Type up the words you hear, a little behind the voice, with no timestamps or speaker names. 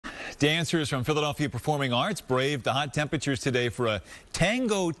Dancers from Philadelphia Performing Arts braved the hot temperatures today for a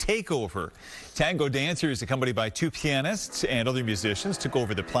tango takeover. Tango dancers, accompanied by two pianists and other musicians, took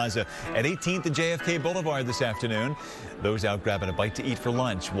over the Plaza at 18th and JFK Boulevard this afternoon. Those out grabbing a bite to eat for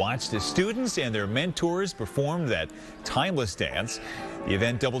lunch watched as students and their mentors performed that timeless dance. The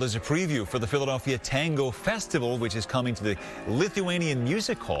event doubled as a preview for the Philadelphia Tango Festival, which is coming to the Lithuanian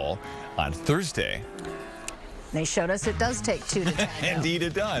Music Hall on Thursday. They showed us it does take two to tango. Indeed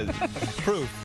it does. Proof.